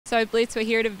So Blitz, we're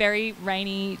here at a very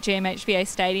rainy GMHBA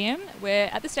stadium. We're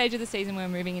at the stage of the season where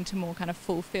we're moving into more kind of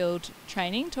full field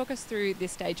training. Talk us through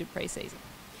this stage of pre-season.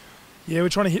 Yeah, we're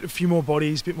trying to hit a few more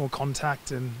bodies, a bit more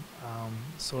contact, and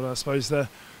sort of, I suppose, the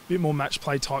bit more match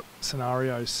play type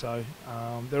scenarios. So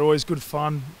they're always good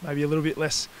fun, maybe a little bit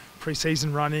less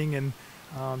pre-season running, and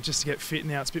just to get fit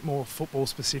now, it's a bit more football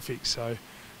specific. So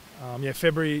yeah,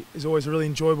 February is always a really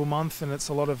enjoyable month, and it's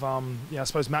a lot of I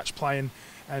suppose match play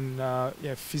and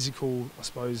yeah, physical, I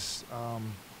suppose,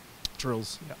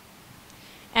 drills. Yeah.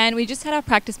 And we just had our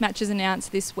practice matches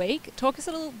announced this week. Talk us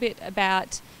a little bit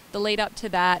about the lead up to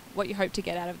that, what you hope to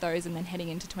get out of those, and then heading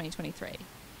into 2023.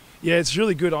 Yeah, it's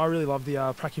really good. I really love the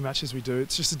pracky matches we do.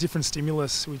 It's just a different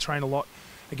stimulus. We train a lot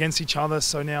against each other,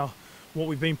 so now what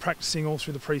we've been practicing all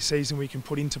through the pre-season we can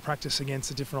put into practice against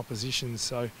the different oppositions.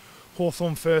 So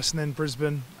Hawthorn first and then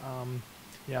Brisbane.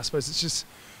 Yeah, I suppose it's just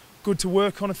good to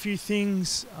work on a few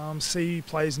things, see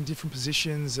players in different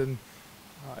positions, and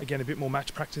again, a bit more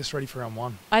match practice ready for round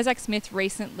one. Isaac Smith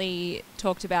recently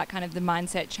talked about kind of the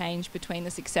mindset change between the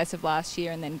success of last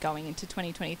year and then going into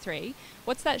 2023.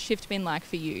 What's that shift been like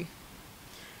for you?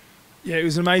 Yeah, it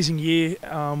was an amazing year,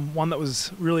 one that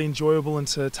was really enjoyable, and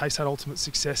to taste that ultimate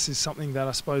success is something that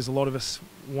I suppose a lot of us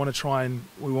want to try, and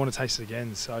we want to taste it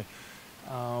again. So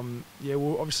yeah,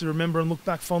 we'll obviously remember and look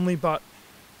back fondly, but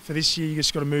for this year you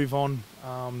just got to move on.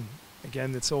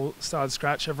 Again, it's all started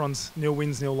scratch. Everyone's nil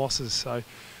wins, nil losses. So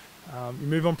you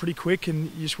move on pretty quick,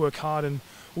 and you just work hard. And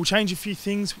we'll change a few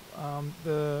things.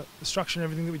 The structure and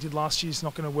everything that we did last year is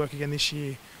not going to work again this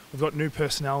year. We've got new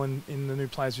personnel in the new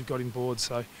players we've got in board.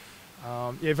 So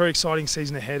yeah, very exciting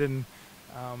season ahead. And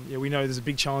yeah, we know there's a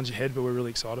big challenge ahead, but we're really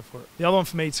excited for it. The other one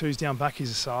for me too is down back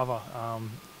is Asava.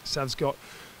 Sav's got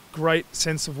great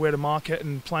sense of where to market,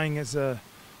 and playing as a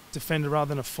defender rather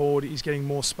than a forward, he's getting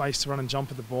more space to run and jump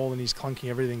at the ball, and he's clunking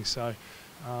everything. So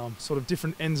sort of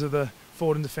different ends of the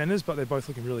forward and defenders, but they're both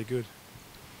looking really good.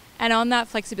 And on that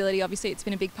flexibility, obviously it's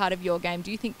been a big part of your game.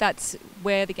 Do you think that's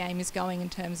where the game is going in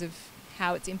terms of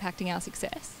how it's impacting our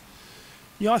success?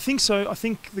 Yeah, I think so. I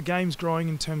think the game's growing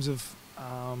in terms of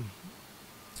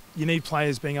you need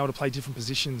players being able to play different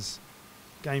positions.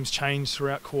 Games change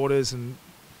throughout quarters, and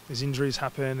there's injuries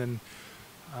happen, and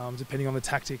depending on the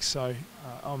tactics. So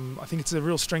I think it's a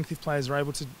real strength if players are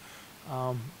able to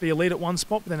be elite at one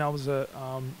spot, but then able to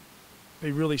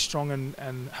be really strong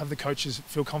and have the coaches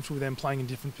feel comfortable with them playing in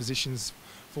different positions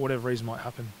for whatever reason might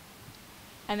happen.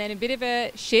 And then a bit of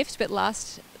a shift, but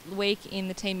last week in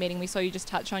the team meeting we saw you just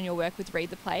touch on your work with Read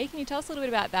the Play. Can you tell us a little bit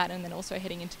about that, and then also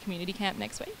heading into community camp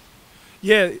next week?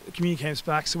 Yeah, community camp's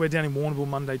back, so we're down in Warrnambool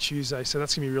Monday, Tuesday, so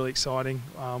that's going to be really exciting.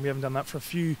 We haven't done that for a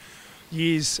few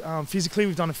years. Physically,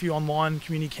 we've done a few online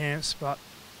community camps, but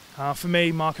for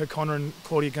me, Mark O'Connor and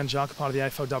Claudia Gunjaka, part of the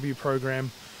AFLW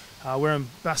program, we're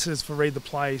ambassadors for Read the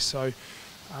Play. So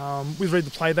with Read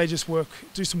the Play, they just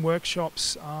do some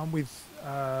workshops with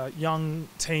young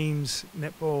teams,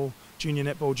 netball,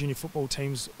 junior football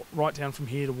teams, right down from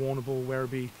here to Warrnambool,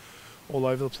 Werribee, all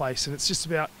over the place. And it's just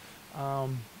about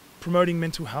promoting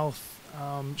mental health,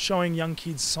 showing young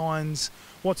kids signs,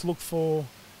 what to look for,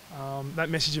 that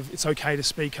message of it's okay to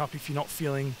speak up if you're not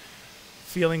feeling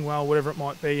well, whatever it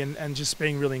might be, and just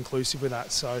being really inclusive with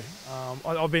that. So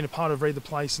I've been a part of Read the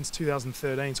Play since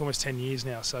 2013. It's almost 10 years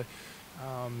now. So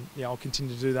yeah, I'll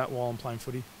continue to do that while I'm playing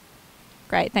footy.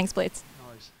 Great, thanks Blitz.